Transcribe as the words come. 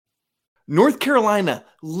North Carolina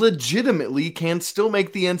legitimately can still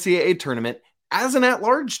make the NCAA tournament as an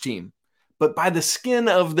at-large team, but by the skin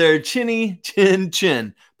of their chinny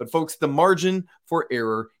chin. But folks, the margin for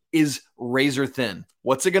error is razor thin.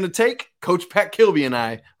 What's it going to take? Coach Pat Kilby and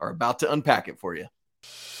I are about to unpack it for you.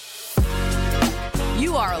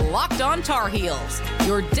 You are Locked On Tar Heels,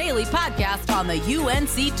 your daily podcast on the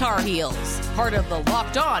UNC Tar Heels, part of the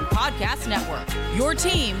Locked On Podcast Network, your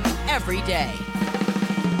team every day.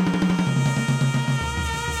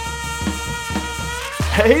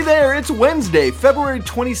 Hey there, it's Wednesday, February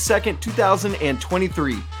 22nd,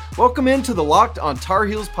 2023. Welcome into the Locked On Tar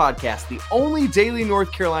Heels podcast, the only daily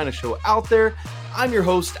North Carolina show out there. I'm your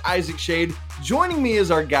host, Isaac Shade. Joining me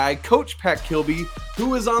is our guy, Coach Pat Kilby,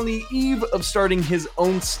 who is on the eve of starting his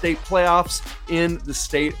own state playoffs in the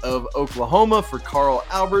state of Oklahoma for Carl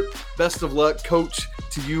Albert. Best of luck, Coach,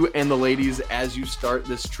 to you and the ladies as you start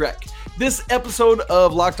this trek. This episode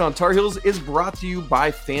of Locked On Tar Heels is brought to you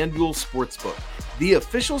by FanDuel Sportsbook, the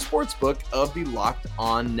official sportsbook of the Locked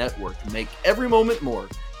On Network. Make every moment more.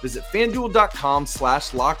 Visit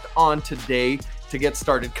FanDuel.com/LockedOn today to get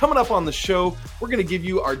started. Coming up on the show, we're going to give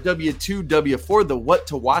you our W2, W4, the what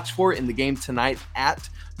to watch for in the game tonight at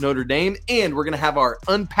Notre Dame. And we're going to have our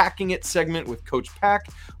Unpacking It segment with Coach Pack,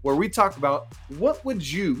 where we talk about what would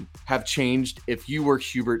you have changed if you were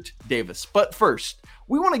Hubert Davis. But first,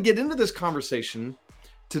 we want to get into this conversation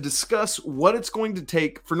to discuss what it's going to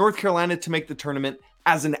take for North Carolina to make the tournament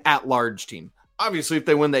as an at-large team. Obviously, if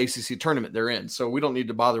they win the ACC tournament, they're in, so we don't need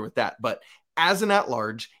to bother with that. But as an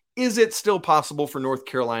at-large, is it still possible for North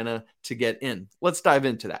Carolina to get in? Let's dive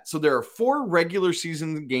into that. So there are 4 regular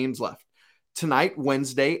season games left. Tonight,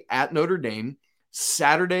 Wednesday, at Notre Dame.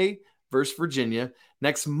 Saturday versus Virginia.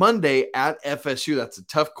 Next Monday at FSU. That's a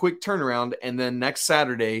tough, quick turnaround. And then next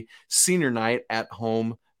Saturday, senior night at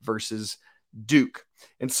home versus Duke.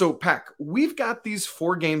 And so, Pack, we've got these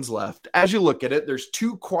 4 games left. As you look at it, there's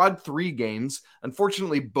 2 quad 3 games.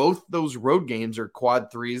 Unfortunately, both those road games are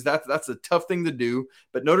quad 3s. That's a tough thing to do.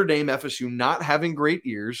 But Notre Dame, FSU not having great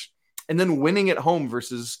years, and then winning at home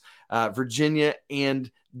versus Virginia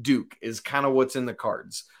and Duke is kind of what's in the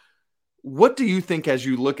cards. What do you think as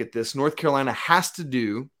you look at this, North Carolina has to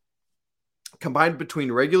do combined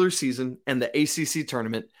between regular season and the ACC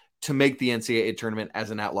tournament to make the NCAA tournament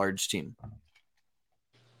as an at-large team?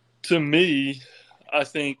 To me, I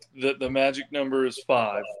think that the magic number is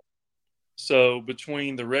 5. So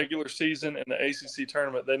between the regular season and the ACC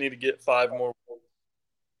tournament, they need to get 5 more.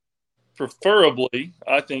 Preferably,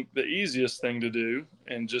 I think the easiest thing to do,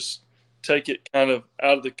 and just take it kind of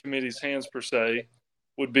out of the committee's hands per se,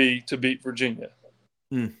 would be to beat Virginia.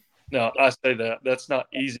 Now, I say that's not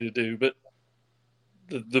easy to do, but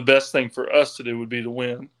the best thing for us to do would be to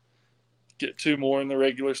win, get 2 more in the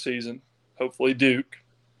regular season, hopefully Duke,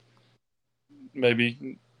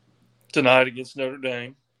 maybe tonight against Notre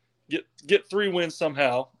Dame, get 3 wins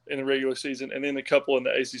somehow in the regular season, and then a couple in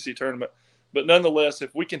the ACC tournament. But nonetheless,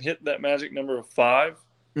 if we can hit that magic number of 5,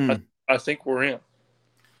 I think we're in.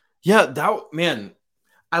 Yeah,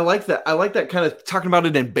 I like that. I like that kind of talking about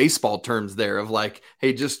it in baseball terms there of like,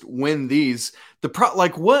 hey, just win these.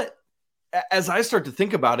 As I start to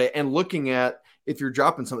think about it and looking at if you're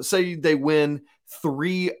dropping something, say they win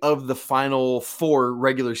 3 of the final 4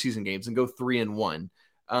 regular season games and go 3-1.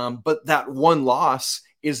 But that one loss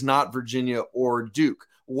is not Virginia or Duke.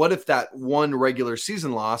 What if that one regular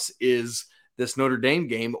season loss is this Notre Dame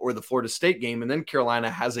game or the Florida State game, and then Carolina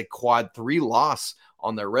has a quad 3 loss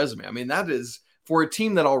on their resume? I mean, that is, for a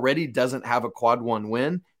team that already doesn't have a quad 1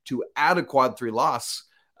 win, to add a quad 3 loss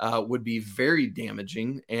would be very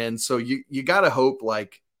damaging. And so you got to hope,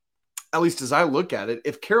 like, at least as I look at it,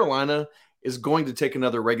 if Carolina is going to take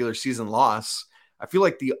another regular season loss, I feel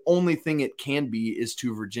like the only thing it can be is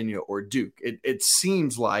to Virginia or Duke. It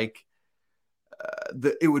seems like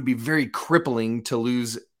it would be very crippling to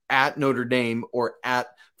lose at Notre Dame or at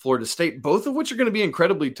Florida State, both of which are going to be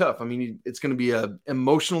incredibly tough. I mean, it's going to be an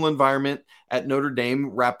emotional environment at Notre Dame,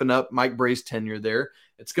 wrapping up Mike Bray's tenure there.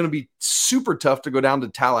 It's going to be super tough to go down to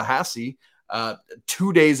Tallahassee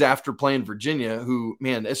 2 days after playing Virginia, who,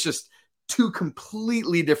 man, it's just 2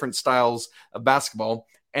 completely different styles of basketball.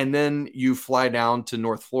 And then you fly down to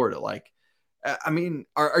North Florida. Like, I mean,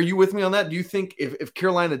 are you with me on that? Do you think if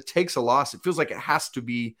Carolina takes a loss, it feels like it has to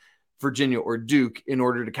be Virginia or Duke in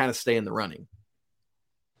order to kind of stay in the running?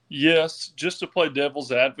 Yes, just to play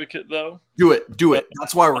devil's advocate, though. Do it.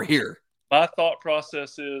 That's why we're here. My thought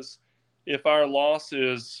process is if our loss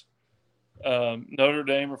is Notre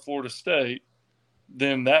Dame or Florida State,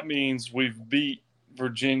 then that means we've beat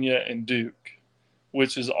Virginia and Duke,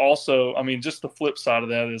 which is also, I mean, just the flip side of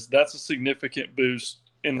that is that's a significant boost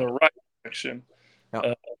in the right direction.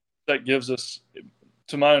 Yep. That gives us,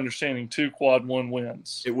 to my understanding, 2 quad 1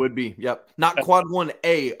 wins. It would be, yep. Not quad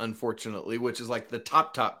 1A, unfortunately, which is like the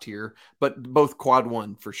top tier, but both quad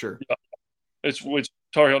 1 for sure. Yeah. Which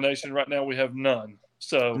Tar Heel Nation right now we have none.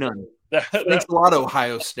 So none. Thanks a lot,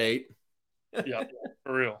 Ohio State. Yeah,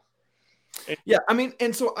 for real. Yeah, I mean,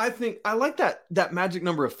 and so I think I like that magic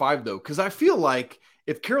number of 5 though, because I feel like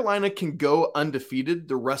if Carolina can go undefeated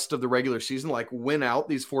the rest of the regular season, like win out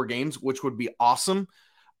these 4 games, which would be awesome,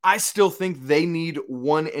 I still think they need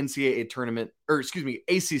one NCAA tournament, or excuse me,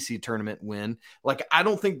 ACC tournament win. Like, I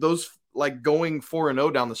don't think those, like, going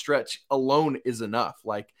 4-0 down the stretch alone is enough.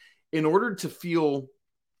 Like, in order to feel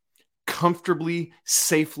comfortably,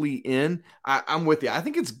 safely in, I'm with you. I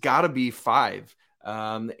think it's got to be 5.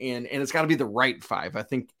 And it's got to be the right 5, I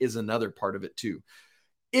think, is another part of it too.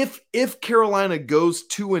 If Carolina goes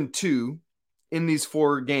 2-2 in these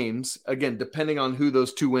 4 games, again, depending on who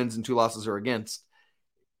those 2 wins and 2 losses are against,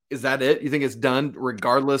 is that it? You think it's done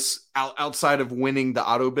regardless outside of winning the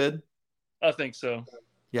auto bid? I think so.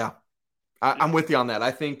 Yeah. I'm with you on that.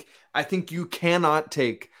 I think you cannot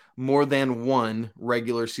take more than 1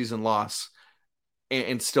 regular season loss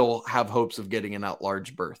and still have hopes of getting an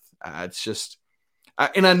at-large berth. It's just,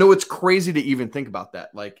 and I know it's crazy to even think about that.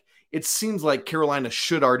 Like, it seems like Carolina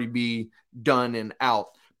should already be done and out.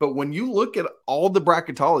 But when you look at all the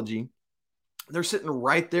bracketology, they're sitting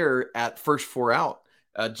right there at first 4 out.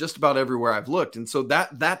 Just about everywhere I've looked. And so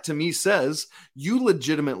that to me says you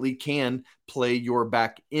legitimately can play your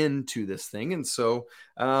back into this thing. And so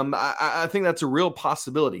I think that's a real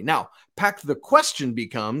possibility. Now, Pack, the question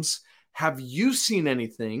becomes, have you seen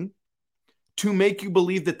anything to make you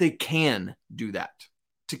believe that they can do that,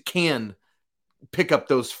 can pick up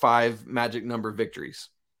those 5 magic number victories?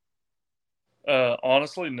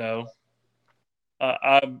 Honestly, no.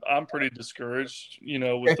 I'm pretty discouraged,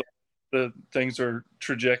 with the things are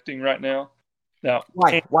trajecting right now. Now,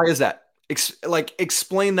 why is that?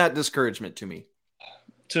 Explain that discouragement to me.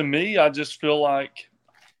 To me, I just feel like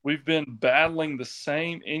we've been battling the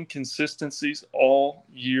same inconsistencies all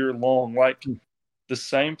year long, like the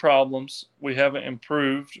same problems. We haven't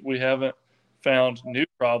improved. We haven't found new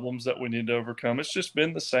problems that we need to overcome. It's just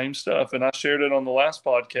been the same stuff. And I shared it on the last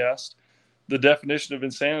podcast. The definition of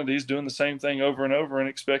insanity is doing the same thing over and over and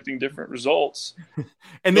expecting different results.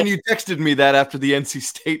 And then you texted me that after the NC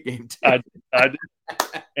State game too. I did.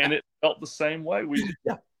 And it felt the same way.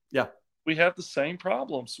 Yeah. We have the same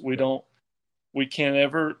problems. We can't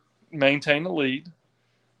ever maintain a lead.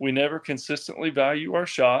 We never consistently value our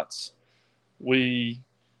shots. We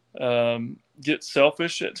get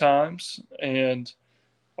selfish at times, and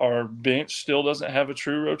our bench still doesn't have a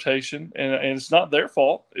true rotation, and it's not their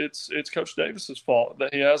fault. It's Coach Davis's fault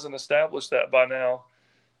that he hasn't established that by now.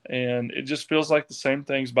 And it just feels like the same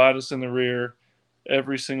things bite us in the rear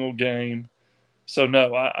every single game. So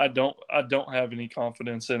no, I don't have any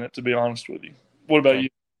confidence in it, to be honest with you. What about you?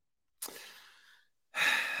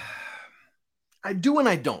 I do and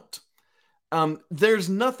I don't. There's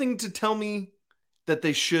nothing to tell me that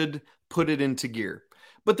they should put it into gear.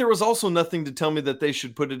 But there was also nothing to tell me that they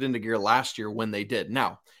should put it into gear last year when they did.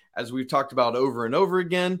 Now, as we've talked about over and over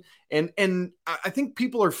again, and I think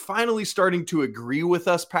people are finally starting to agree with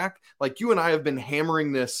us, Pack. Like, you and I have been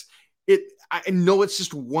hammering this. I know it's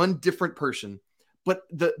just one different person, but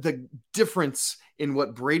the difference in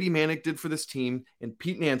what Brady Manek did for this team and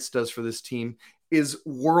Pete Nance does for this team is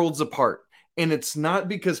worlds apart. And it's not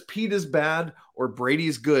because Pete is bad or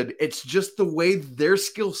Brady's good. It's just the way their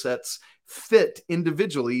skill sets fit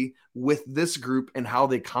individually with this group and how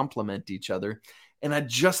they complement each other. And I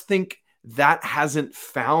just think that hasn't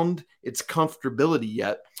found its comfortability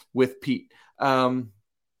yet with Pete. I'm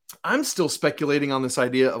still speculating on this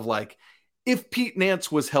idea of, like, if Pete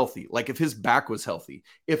Nance was healthy, like if his back was healthy,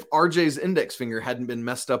 if RJ's index finger hadn't been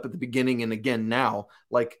messed up at the beginning and again now,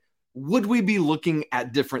 like, would we be looking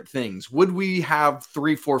at different things? Would we have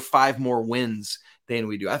 3, 4, 5 more wins than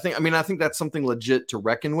we do? I think that's something legit to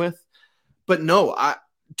reckon with. But no,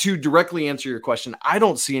 to directly answer your question, I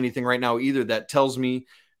don't see anything right now either that tells me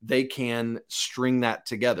they can string that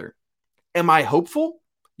together. Am I hopeful?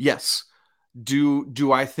 Yes.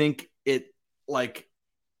 Do I think it, like,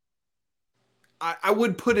 I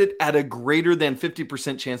would put it at a greater than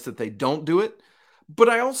 50% chance that they don't do it. But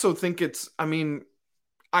I also think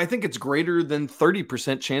I think it's greater than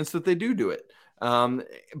 30% chance that they do it.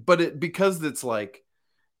 But because it's like,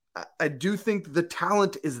 I do think the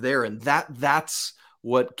talent is there, and that's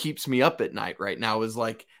what keeps me up at night right now, is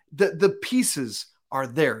like the pieces are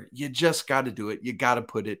there. You just got to do it. You got to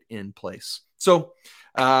put it in place. So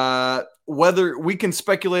whether we can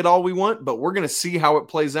speculate all we want, but we're going to see how it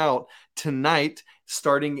plays out tonight,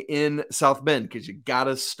 starting in South Bend, because you got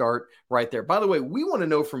to start right there. By the way, we want to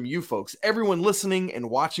know from you folks, everyone listening and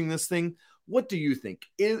watching this thing, what do you think?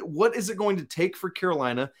 What is it going to take for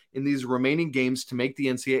Carolina in these remaining games to make the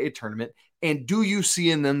NCAA tournament? And do you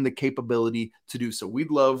see in them the capability to do so?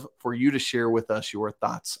 We'd love for you to share with us your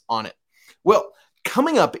thoughts on it. Well,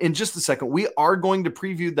 coming up in just a second, we are going to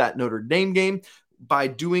preview that Notre Dame game by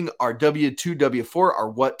doing our W2, W4, our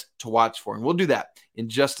what to watch for. And we'll do that in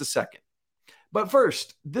just a second. But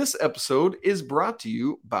first, this episode is brought to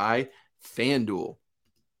you by FanDuel.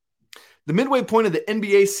 The midway point of the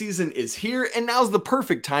NBA season is here, and now's the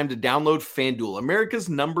perfect time to download FanDuel, America's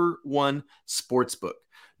 #1 sportsbook.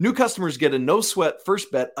 New customers get a no-sweat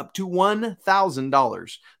first bet up to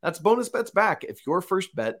 $1,000. That's bonus bets back if your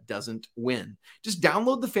first bet doesn't win. Just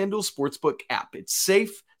download the FanDuel Sportsbook app. It's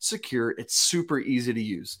safe, secure, it's super easy to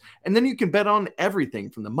use. And then you can bet on everything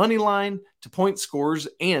from the money line to point scores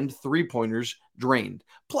and three-pointers drained.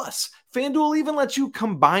 Plus, FanDuel even lets you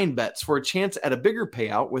combine bets for a chance at a bigger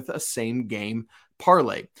payout with a same-game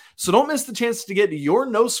parlay. So don't miss the chance to get your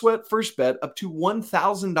no-sweat first bet up to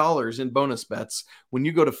 $1,000 in bonus bets when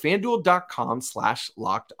you go to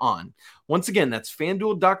FanDuel.com/locked-on. Once again, that's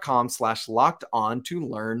FanDuel.com/locked-on to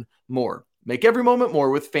learn more. Make every moment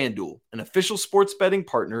more with FanDuel, an official sports betting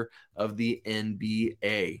partner of the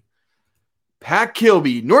NBA. Pat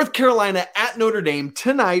Kilby, North Carolina at Notre Dame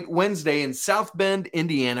tonight, Wednesday in South Bend,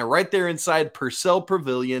 Indiana, right there inside Purcell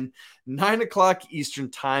Pavilion, 9 o'clock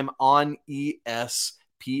Eastern time on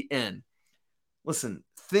ESPN. Listen,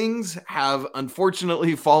 things have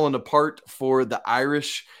unfortunately fallen apart for the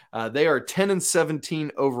Irish. They are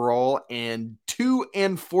 10-17 overall and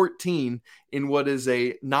 2-14 in what is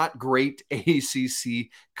a not great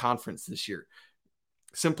ACC conference this year.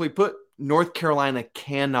 Simply put, North Carolina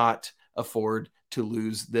cannot afford to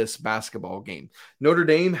lose this basketball game. Notre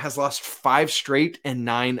Dame has lost 5 straight and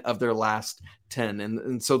 9 of their last 10.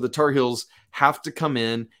 And so the Tar Heels have to come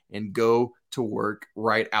in and go to work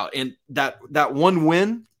right out. And that one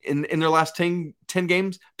win in their last 10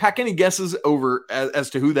 games, Pack, any guesses over as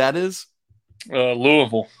to who that is?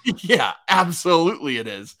 Louisville. Yeah, absolutely it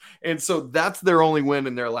is. And so that's their only win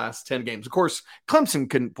in their last 10 games. Of course, Clemson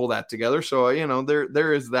couldn't pull that together. So,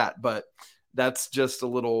 there is that. But that's just a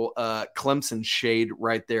little Clemson shade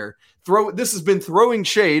right there. This has been Throwing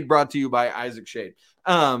Shade, brought to you by Isaac Shade.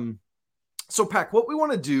 So, Pack, what we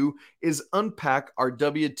want to do is unpack our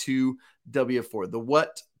W2, W4, the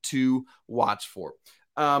what to watch for.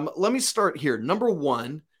 Let me start here. Number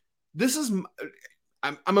one, this is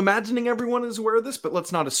I'm imagining everyone is aware of this, but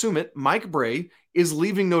let's not assume it. Mike Brey is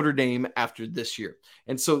leaving Notre Dame after this year.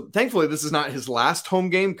 And so thankfully, this is not his last home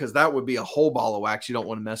game, because that would be a whole ball of wax you don't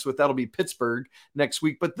want to mess with. That'll be Pittsburgh next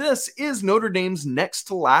week. But this is Notre Dame's next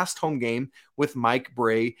to last home game with Mike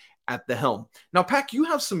Brey at the helm. Now, Pack, you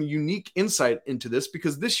have some unique insight into this,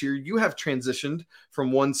 because this year you have transitioned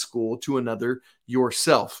from one school to another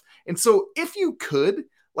yourself. And so if you could,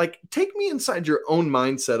 take me inside your own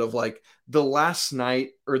mindset of the last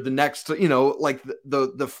night or the next,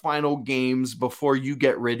 the final games before you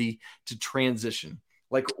get ready to transition.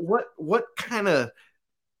 What kind of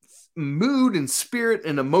mood and spirit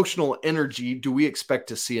and emotional energy do we expect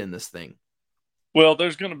to see in this thing? Well,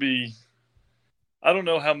 there's going to be, I don't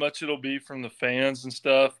know how much it'll be from the fans and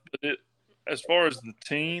stuff, but as far as the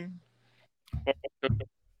team,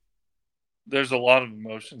 there's a lot of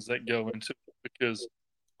emotions that go into it, because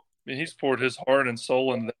he's poured his heart and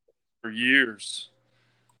soul into that for years,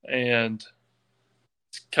 and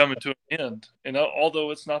it's coming to an end. And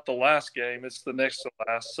although it's not the last game, it's the next to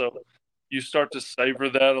last. So you start to savor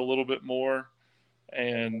that a little bit more,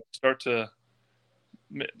 and start to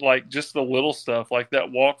just the little stuff, like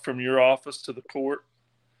that walk from your office to the court,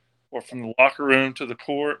 or from the locker room to the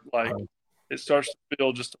court. It starts to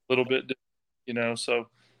feel just a little bit different, so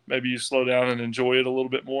maybe you slow down and enjoy it a little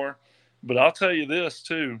bit more. But I'll tell you this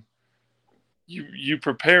too, you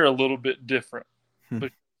prepare a little bit different.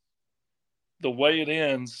 But the way it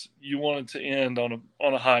ends, you want it to end on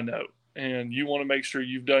a high note, and you want to make sure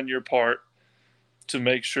you've done your part to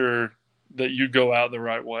make sure that you go out the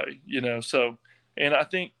right way, So, and I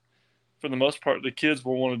think for the most part, the kids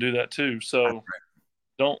will want to do that too. So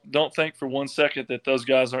don't think for one second that those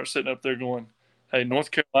guys aren't sitting up there going, "Hey,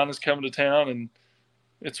 North Carolina's coming to town and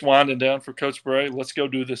it's winding down for Coach Brey. Let's go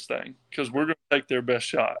do this thing, because we're going to take their best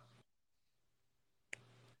shot."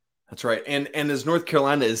 That's right. And as North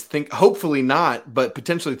Carolina is hopefully not, but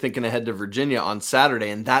potentially thinking ahead to Virginia on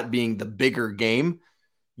Saturday, and that being the bigger game,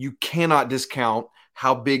 you cannot discount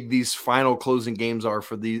how big these final closing games are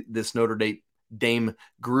for this Notre Dame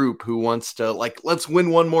group who wants to, like, let's win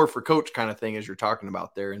one more for coach kind of thing, as you're talking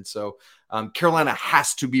about there. And so Carolina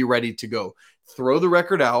has to be ready to go. Throw the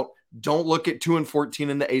record out. Don't look at 2-14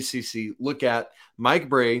 in the ACC. Look at Mike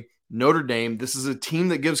Brey, Notre Dame. This is a team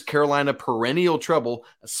that gives Carolina perennial trouble,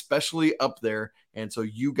 especially up there. And so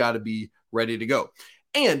you got to be ready to go.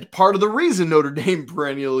 And part of the reason Notre Dame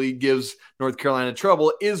perennially gives North Carolina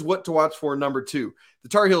trouble is what to watch for number 2. The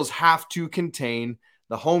Tar Heels have to contain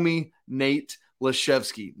the homie Nate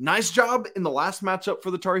Laszewski. Nice job in the last matchup for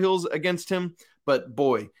the Tar Heels against him, but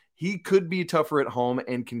boy, he could be tougher at home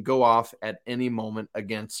and can go off at any moment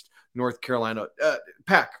against North Carolina.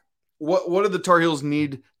 Pack, what do the Tar Heels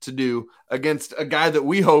need to do against a guy that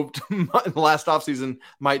we hoped last offseason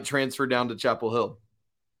might transfer down to Chapel Hill?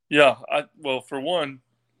 Yeah, well, for one,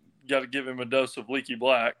 you got to give him a dose of Leaky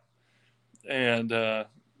Black and,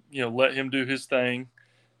 let him do his thing.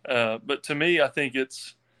 But to me, I think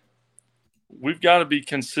we've got to be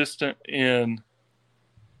consistent in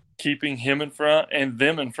keeping him in front and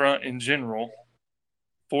them in front in general,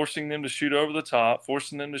 forcing them to shoot over the top,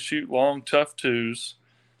 forcing them to shoot long, tough twos,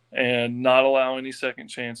 and not allow any second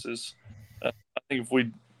chances. I think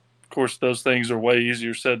of course, those things are way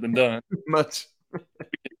easier said than done. Much. We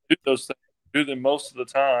can do those things, do them most of the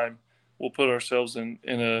time. We'll put ourselves in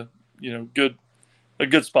a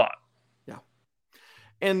good spot. Yeah,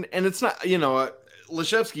 and it's not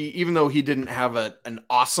Laszewski, even though he didn't have an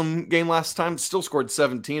awesome game last time, still scored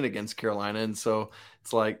 17 against Carolina. And so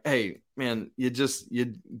it's like, hey, man, you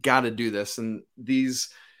got to do this. And these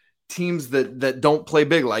teams that don't play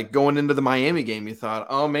big, like going into the Miami game, you thought,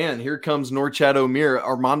 oh, man, here comes Norchad Omier.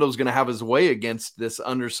 Armando's going to have his way against this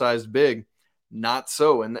undersized big. Not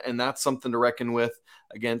so. And that's something to reckon with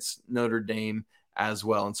against Notre Dame as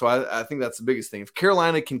well. And so I think that's the biggest thing. If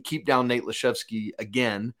Carolina can keep down Nate Laszewski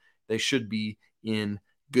again, they should be in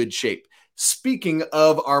good shape. Speaking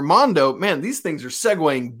of Armando, man, these things are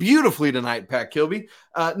segueing beautifully tonight, Pat Kilby.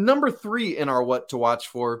 Number 3 in our what to watch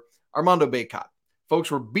for, Armando Bacot. Folks,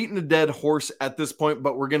 we're beating a dead horse at this point,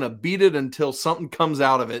 but we're going to beat it until something comes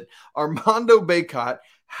out of it. Armando Bacot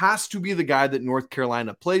has to be the guy that North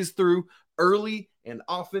Carolina plays through early and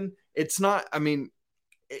often.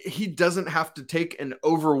 He doesn't have to take an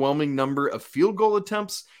overwhelming number of field goal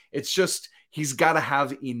attempts. It's just he's got to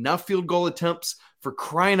have enough field goal attempts. For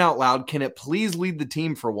crying out loud, can it please lead the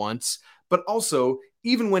team for once? But also,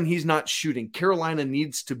 even when he's not shooting, Carolina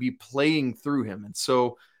needs to be playing through him. And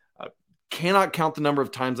so cannot count the number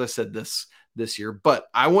of times I said this year, but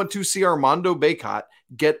I want to see Armando Bacot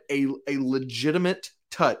get a legitimate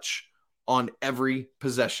touch on every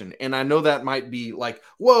possession. And I know that might be like,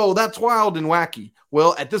 whoa, that's wild and wacky.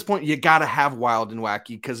 Well, at this point, you got to have wild and wacky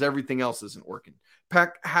because everything else isn't working.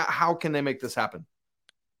 Pack, how can they make this happen?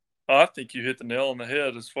 I think you hit the nail on the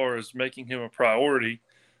head as far as making him a priority.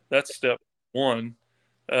 That's step 1.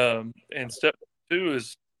 And step 2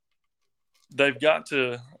 is they've got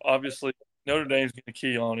to, obviously, Notre Dame's going to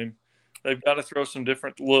key on him. They've got to throw some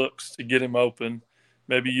different looks to get him open.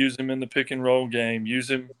 Maybe use him in the pick and roll game. Use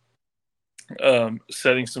him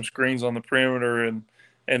setting some screens on the perimeter and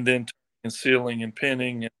then concealing and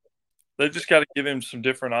pinning. And they've just got to give him some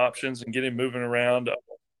different options and get him moving around,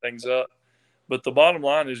 things up. But the bottom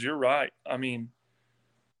line is you're right. I mean,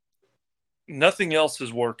 nothing else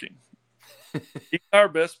is working. He's our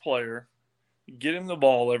best player. Get him the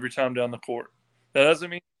ball every time down the court. That doesn't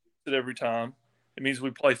mean it every time. It means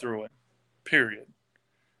we play through it, period.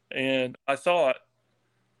 And I thought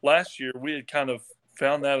last year we had kind of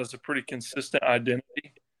found that as a pretty consistent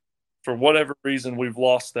identity. For whatever reason, we've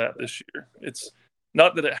lost that this year. It's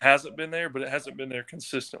not that it hasn't been there, but it hasn't been there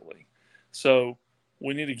consistently. So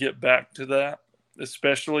we need to get back to that,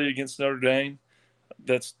 especially against Notre Dame.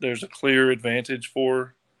 There's a clear advantage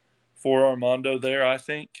for Armando there, I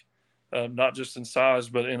think, not just in size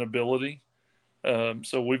but in ability.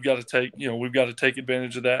 So we've got to take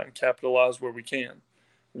advantage of that and capitalize where we can.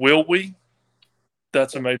 Will we?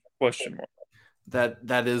 That's a major question mark.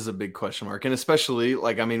 That is a big question mark, and especially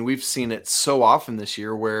we've seen it so often this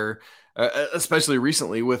year where. Especially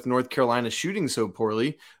recently with North Carolina shooting so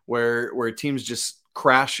poorly, where teams just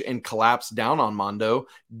crash and collapse down on Mondo,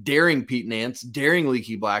 daring Pete Nance, daring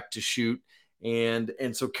Leaky Black to shoot. And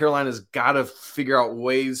so Carolina's got to figure out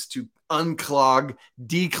ways to unclog,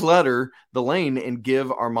 declutter the lane and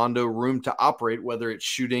give Armando room to operate, whether it's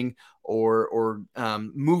shooting or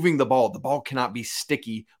moving the ball. The ball cannot be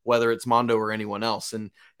sticky, whether it's Mondo or anyone else.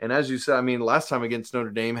 And as you said, last time against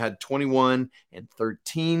Notre Dame had 21 and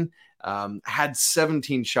 13. Had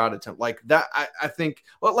 17 shot attempt like that. I think,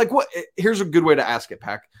 here's a good way to ask it,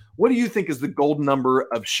 Pack. What do you think is the golden number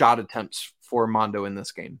of shot attempts for Mondo in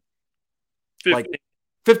this game? 15. Like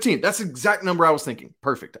 15. That's the exact number I was thinking.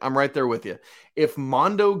 Perfect. I'm right there with you. If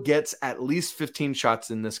Mondo gets at least 15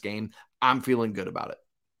 shots in this game, I'm feeling good about it.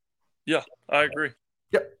 Yeah, I agree.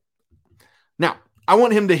 Yep. Now, I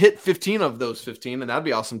want him to hit 15 of those 15, and that'd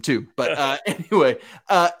be awesome too. But anyway,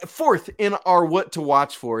 fourth in our what to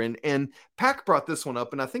watch for, and Pack brought this one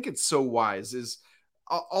up, and I think it's so wise, is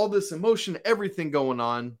all this emotion, everything going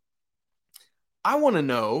on. I want to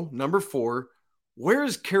know, number 4, where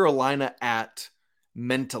is Carolina at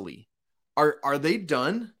mentally? Are they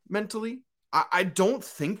done mentally? I don't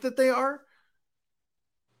think that they are.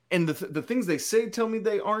 And the things they say tell me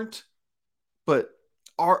they aren't. But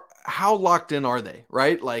how locked in are they,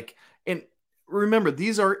 right? Like, and remember,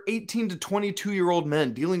 these are 18 to 22-year-old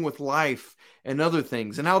men dealing with life and other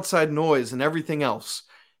things and outside noise and everything else.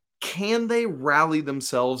 Can they rally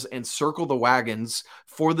themselves and circle the wagons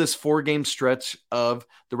for this 4-game stretch of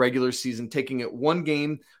the regular season, taking it one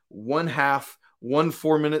game, one half, 1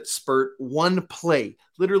 4-minute spurt, one play,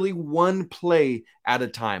 literally one play at a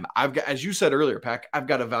time? I've got, as you said earlier, Pack, I've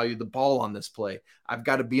got to value the ball on this play. I've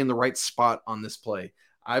got to be in the right spot on this play.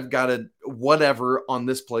 I've got to whatever on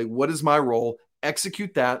this play. What is my role?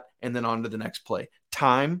 Execute that, and then on to the next play.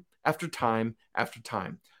 Time after time after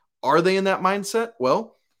time. Are they in that mindset?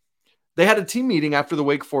 Well, they had a team meeting after the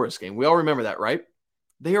Wake Forest game. We all remember that, right?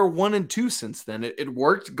 They are 1-2 since then. It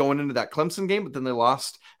worked going into that Clemson game, but then they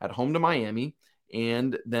lost at home to Miami,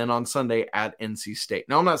 and then on Sunday at NC State.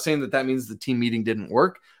 Now, I'm not saying that means the team meeting didn't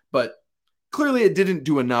work, but clearly it didn't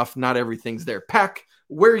do enough. Not everything's there. Pack,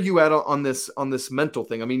 where are you at on this mental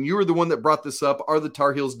thing? I mean, you were the one that brought this up. Are the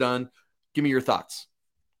Tar Heels done? Give me your thoughts.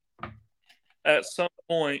 At some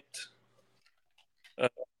point,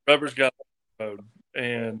 rubber's got the road,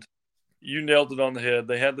 and you nailed it on the head.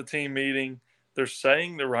 They had the team meeting. They're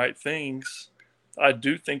saying the right things. I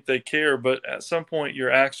do think they care, but at some point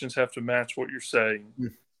your actions have to match what you're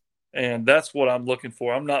saying. And that's what I'm looking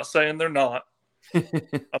for. I'm not saying they're not. I'm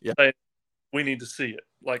saying we need to see it.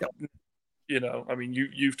 Like, I mean,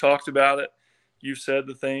 you've talked about it. You've said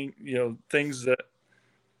the thing, things that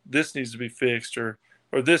this needs to be fixed or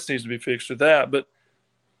this needs to be fixed or that, but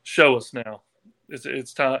show us now.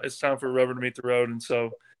 It's time for rubber to meet the road. And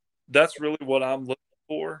so that's really what I'm looking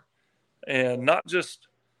for. And not just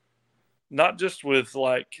with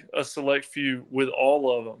like a select few, with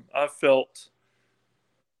all of them. I felt,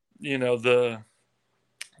 the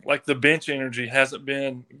bench energy hasn't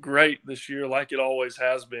been great this year like it always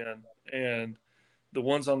has been. And the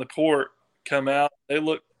ones on the court come out, they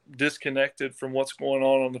look disconnected from what's going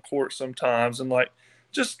on the court sometimes. And like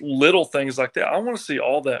just little things like that. I want to see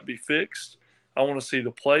all that be fixed. I want to see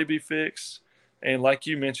the play be fixed. And like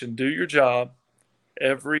you mentioned, do your job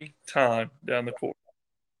every time down the court.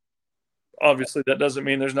 Obviously, that doesn't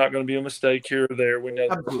mean there's not going to be a mistake here or there. We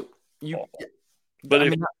know,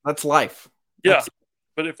 but that's life. Yeah,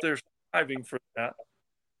 but if they're striving for that,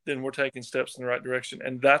 then we're taking steps in the right direction,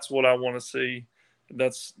 and that's what I want to see.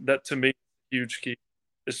 That to me is a huge key,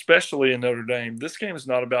 especially in Notre Dame. This game is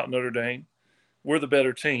not about Notre Dame. We're the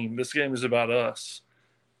better team. This game is about us.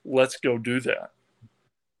 Let's go do that.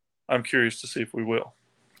 I'm curious to see if we will.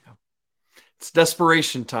 It's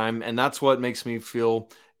desperation time, and that's what makes me feel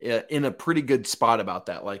in a pretty good spot about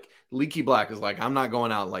that. Like Leaky Black is like, I'm not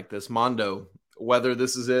going out like this. Mondo, whether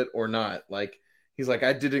this is it or not, like he's like,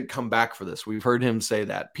 I didn't come back for this. We've heard him say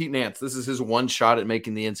that. Pete Nance, this is his one shot at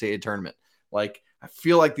making the NCAA tournament. Like, I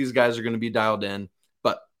feel like these guys are going to be dialed in,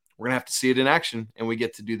 but we're going to have to see it in action, and we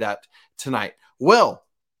get to do that tonight. Well,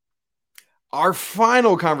 our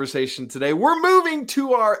final conversation today, we're moving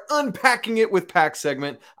to our Unpacking It with Pack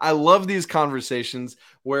segment. I love these conversations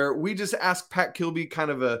where we just ask Pat Kilby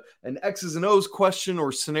kind of an X's and O's question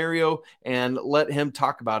or scenario and let him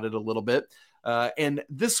talk about it a little bit. And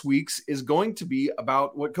this week's is going to be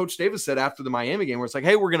about what Coach Davis said after the Miami game, where it's like,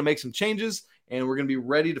 hey, we're going to make some changes and we're going to be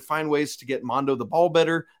ready to find ways to get Mondo the ball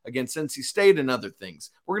better against NC State and other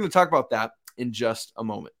things. We're going to talk about that in just a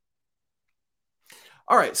moment.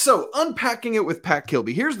 All right, so Unpacking It with Pat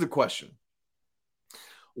Kilby. Here's the question.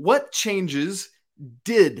 What changes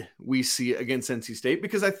did we see against NC State?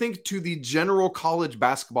 Because I think to the general college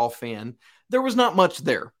basketball fan, there was not much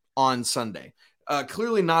there on Sunday.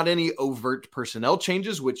 Clearly not any overt personnel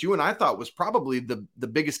changes, which you and I thought was probably the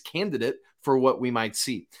biggest candidate for what we might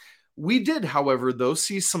see. We did, however, though,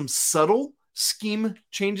 see some subtle scheme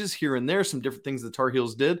changes here and there, some different things the Tar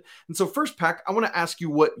Heels did. And so first, Pack, I want to ask you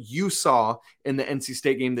what you saw in the NC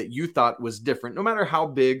State game that you thought was different, no matter how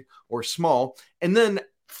big or small. And then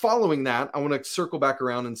following that, I want to circle back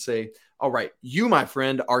around and say, all right, you, my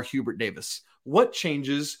friend, are Hubert Davis. what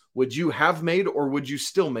changes would you have made or would you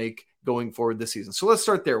still make going forward this season? So let's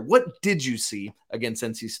start there. What did you see against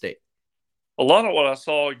NC State? A lot of what I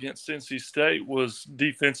saw against NC State was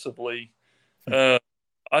defensively. I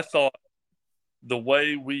thought the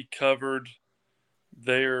way we covered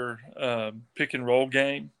their pick and roll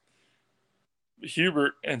game,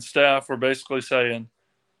 Hubert and staff were basically saying,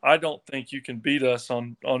 I don't think you can beat us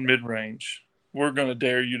on mid-range. We're going to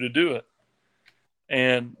dare you to do it.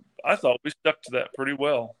 And I thought we stuck to that pretty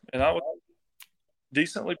well. And I was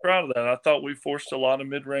decently proud of that. I thought we forced a lot of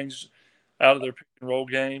mid-range out of their pick and roll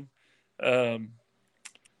game.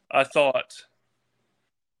 I thought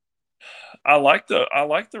I liked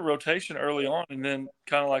the rotation early on, and then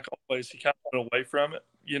kind of like always, he kind of went away from it,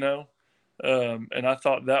 and I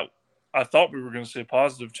thought we were going to see a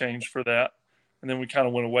positive change for that, and then we kind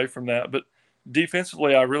of went away from that. But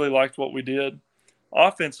defensively, I really liked what we did.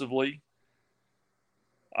 Offensively,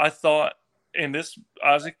 I thought, and this,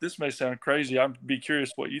 Isaac, this may sound crazy. I'd be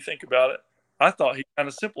curious what you think about it. I thought he kind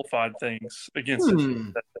of simplified things against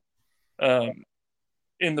it.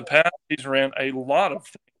 In the past, he's ran a lot of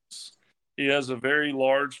things. He has a very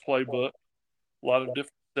large playbook, a lot of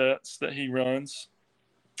different sets that he runs.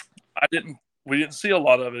 We didn't see a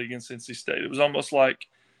lot of it against NC State. It was almost like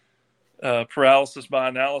paralysis by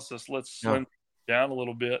analysis. Let's slim down a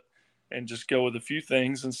little bit and just go with a few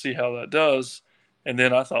things and see how that does. And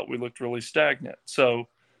then I thought we looked really stagnant. So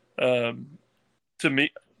to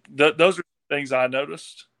me, those are things I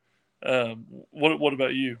noticed. What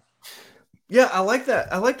about you? Yeah, I like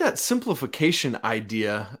that. I like that simplification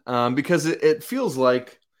idea because it feels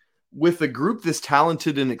like with a group this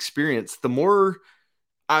talented and experienced, the more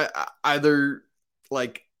I either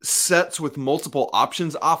like sets with multiple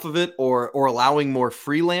options off of it or allowing more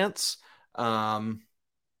freelance or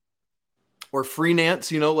free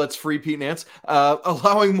Nance, let's free Pete Nance,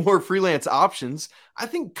 allowing more freelance options, I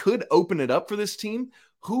think could open it up for this team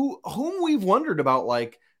whom we've wondered about,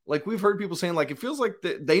 like we've heard people saying, like, it feels like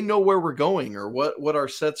they know where we're going or what our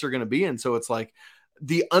sets are going to be. And so it's like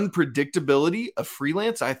the unpredictability of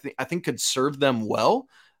freelance, I think could serve them well.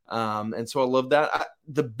 And so I love that.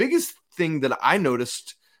 The biggest thing that I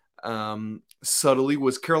noticed subtly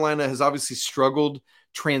was Carolina has obviously struggled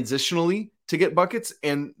transitionally to get buckets,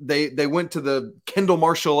 and they went to the Kendall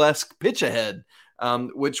Marshall-esque pitch ahead,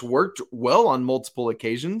 which worked well on multiple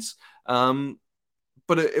occasions.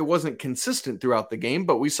 But it wasn't consistent throughout the game,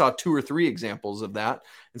 but we saw 2 or 3 examples of that.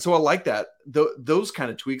 And so I like that, those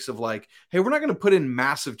kind of tweaks of like, hey, we're not going to put in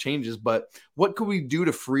massive changes, but what could we do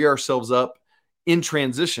to free ourselves up in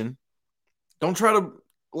transition? Don't try to,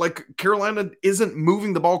 like, Carolina isn't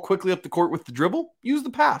moving the ball quickly up the court with the dribble, use the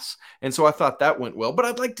pass. And so I thought that went well, but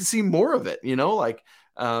I'd like to see more of it, and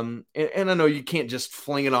I know you can't just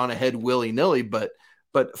fling it on ahead willy-nilly, but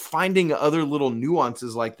finding other little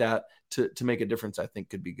nuances like that to make a difference, I think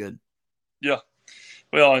could be good. Yeah.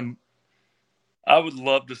 Well, and I would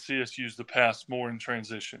love to see us use the pass more in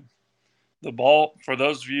transition. The ball, for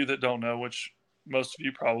those of you that don't know, which most of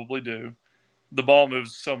you probably do, the ball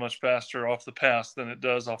moves so much faster off the pass than it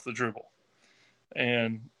does off the dribble.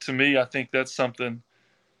 And to me, I think that's something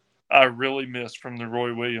I really missed from the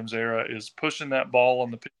Roy Williams era, is pushing that ball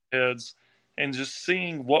on the pitch heads and just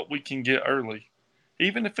seeing what we can get early.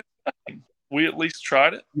 Even if it's nothing, we at least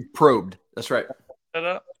tried it. You probed. That's right. Set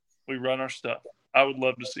up, we run our stuff. I would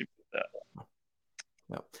love to see that.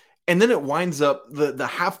 Yeah. And then it winds up, the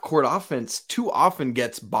half-court offense too often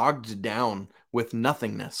gets bogged down with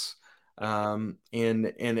nothingness. And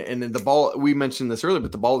the ball, we mentioned this earlier,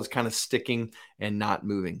 but the ball is kind of sticking and not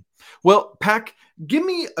moving. Well, Pack, give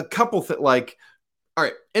me a couple all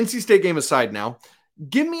right, NC State game aside now,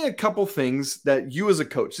 give me a couple things that you as a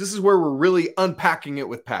coach, this is where we're really unpacking it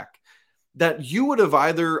with Pack, that you would have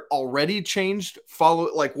either already changed,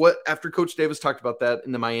 after Coach Davis talked about that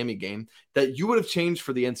in the Miami game, that you would have changed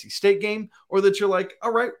for the NC State game, or that you're like,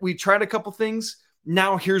 all right, we tried a couple things,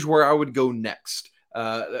 now here's where I would go next,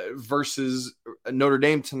 versus Notre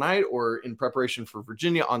Dame tonight or in preparation for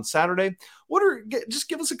Virginia on Saturday. Just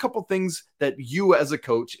give us a couple things that you as a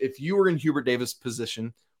coach, if you were in Hubert Davis'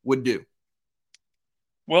 position, would do.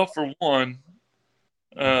 Well, for one,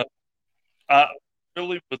 I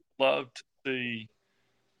really would love to see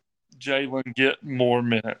Jalen get more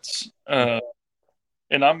minutes. And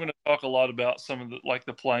I'm going to talk a lot about some of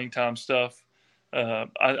the playing time stuff.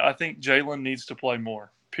 I think Jalen needs to play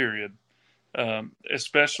more, period.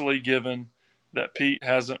 Especially given that Pete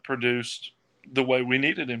hasn't produced the way we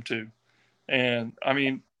needed him to. And I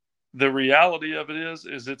mean, the reality of it is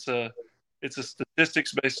it's a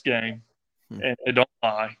statistics-based game, and they don't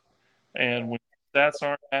lie. And when stats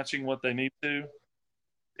aren't matching what they need to,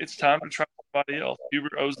 it's time to try everybody else.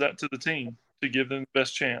 Hubert owes that to the team to give them the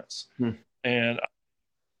best chance. And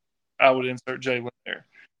I would insert Jalen there.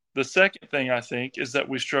 The second thing I think is that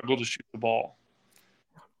we struggle to shoot the ball.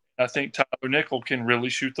 I think Tyler Nickel can really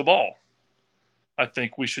shoot the ball. I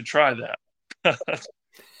think we should try that.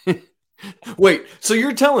 Wait, so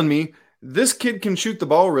you're telling me this kid can shoot the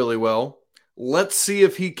ball really well. Let's see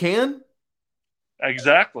if he can?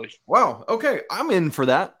 Exactly. Wow. Okay. I'm in for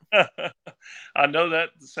that. I know that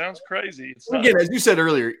sounds crazy. Again, as you said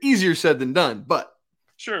earlier, easier said than done, but.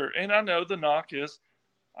 Sure. And I know the knock is,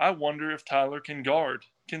 I wonder if Tyler can guard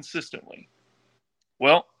consistently.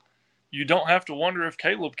 Well, you don't have to wonder if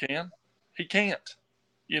Caleb can. He can't,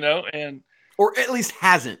 or at least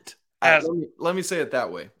hasn't. Let me say it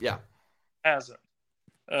that way. Yeah. Hasn't.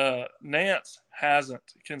 Nance hasn't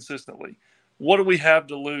consistently. What do we have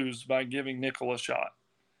to lose by giving Nickel a shot?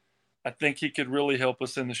 I think he could really help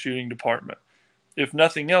us in the shooting department. If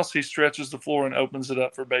nothing else, he stretches the floor and opens it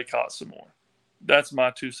up for Bacot some more. That's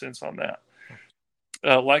my 2 cents on that.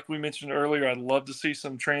 Like we mentioned earlier, I'd love to see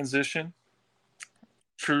some transition.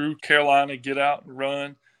 True Carolina, get out and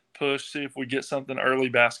run, push, see if we get something early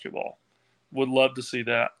basketball. Would love to see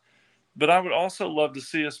that. But I would also love to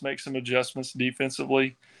see us make some adjustments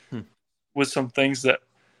defensively with some things that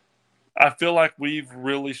I feel like we've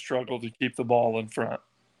really struggled to keep the ball in front.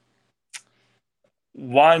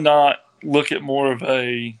 Why not look at more of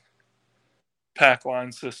a pack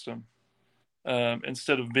line system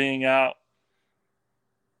instead of being out,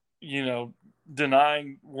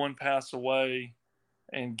 denying one pass away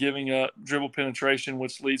and giving up dribble penetration,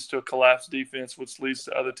 which leads to a collapsed defense, which leads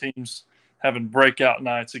to other teams having breakout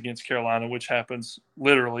nights against Carolina, which happens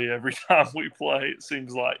literally every time we play. It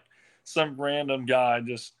seems like some random guy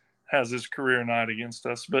just has his career night against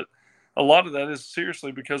us. But a lot of that is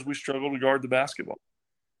seriously because we struggle to guard the basketball.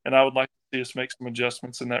 And I would like to see us make some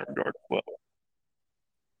adjustments in that regard as well.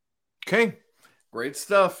 Okay. Great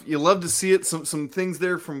stuff. You love to see it. Some things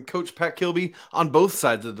there from Coach Pat Kilby on both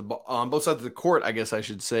sides of the court, I guess I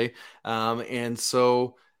should say. And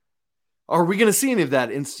so are we going to see any of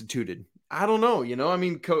that instituted? I don't know. You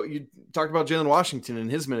talked about Jalen Washington in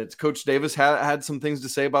his minutes. Coach Davis had some things to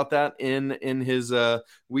say about that in his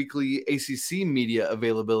weekly ACC media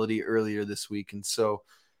availability earlier this week. And so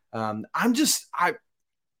it's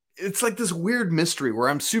like this weird mystery where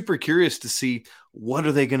I'm super curious to see what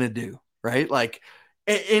are they going to do, right? Like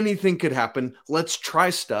anything could happen. Let's try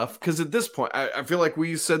stuff. Because at this point, I feel like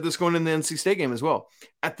we said this going in the NC State game as well.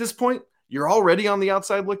 At this point, you're already on the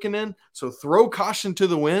outside looking in. So throw caution to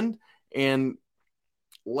the wind and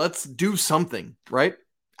let's do something, right?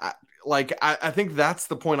 I think that's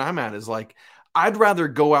the point I'm at is like, I'd rather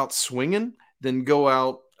go out swinging than go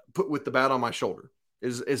out with the bat on my shoulder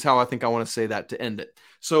is how I think I want to say that to end it.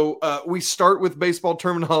 So we start with baseball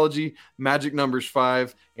terminology, magic numbers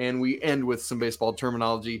 5, and we end with some baseball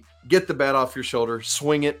terminology. Get the bat off your shoulder,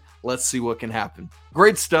 swing it. Let's see what can happen.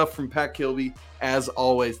 Great stuff from Pat Kilby. As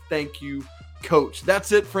always, thank you, Coach.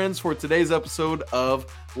 That's it, friends, for today's episode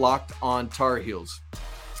of Locked on Tar Heels.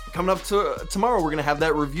 Coming up tomorrow, we're going to have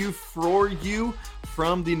that review for you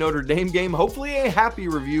from the Notre Dame game. Hopefully a happy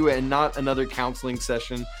review and not another counseling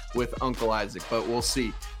session with Uncle Isaac, but we'll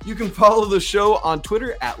see. You can follow the show on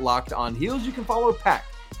Twitter at Locked on Heels. You can follow Pack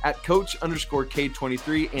at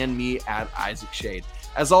Coach_K23 and me at Isaac Shade.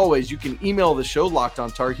 As always, you can email the show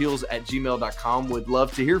lockedontarheels@gmail.com. Would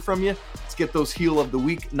love to hear from you. Let's get those Heel of the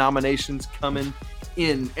Week nominations coming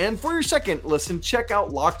in. And for your second listen, check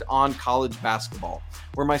out Locked On College Basketball,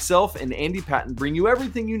 where myself and Andy Patton bring you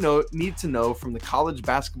everything you need to know from the college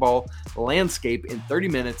basketball landscape in 30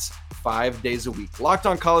 minutes, 5 days a week. Locked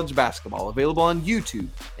On College Basketball, available on YouTube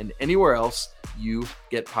and anywhere else you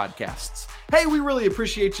get podcasts. Hey, we really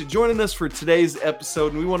appreciate you joining us for today's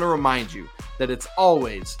episode, and we want to remind you that it's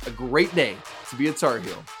always a great day to be a Tar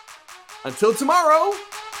Heel. Until tomorrow,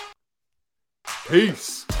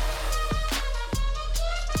 peace.